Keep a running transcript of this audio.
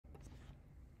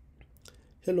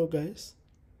Hello guys,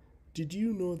 did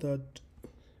you know that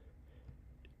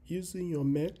using your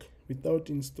Mac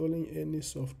without installing any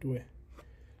software,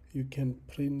 you can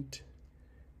print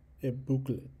a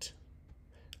booklet?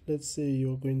 Let's say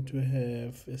you're going to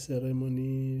have a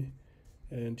ceremony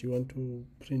and you want to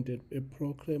print a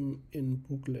program in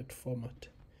booklet format.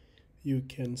 You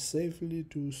can safely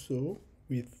do so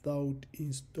without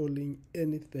installing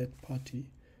any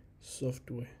third-party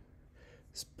software.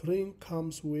 Spring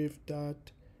comes with that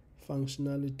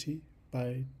functionality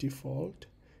by default,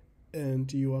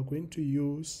 and you are going to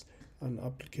use an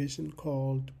application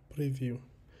called Preview.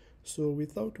 So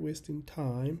without wasting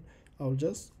time, I'll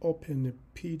just open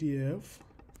a PDF,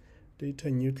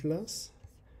 data nucleus,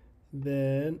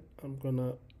 then I'm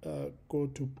gonna go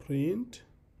to print.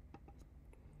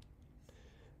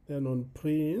 Then on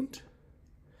print,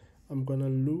 I'm gonna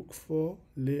look for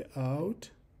layout.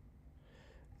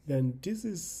 Then this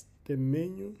is the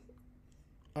menu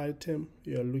item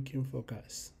you're looking for,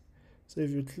 guys. So if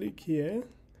you click here,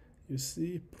 you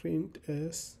see print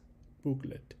as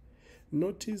booklet.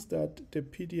 Notice that the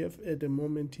PDF at the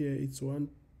moment here, it's one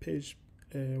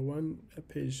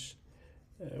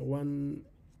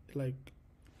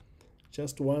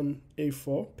just one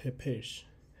A4 per page.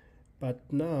 But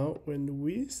now when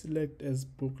we select as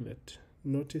booklet,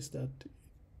 notice that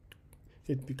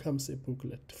it becomes a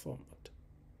booklet format.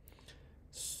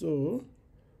 So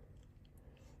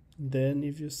then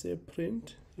if you say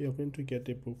print, you're going to get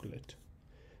a booklet.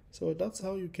 So that's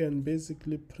how you can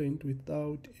basically print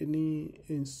without any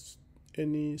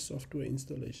software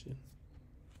installation.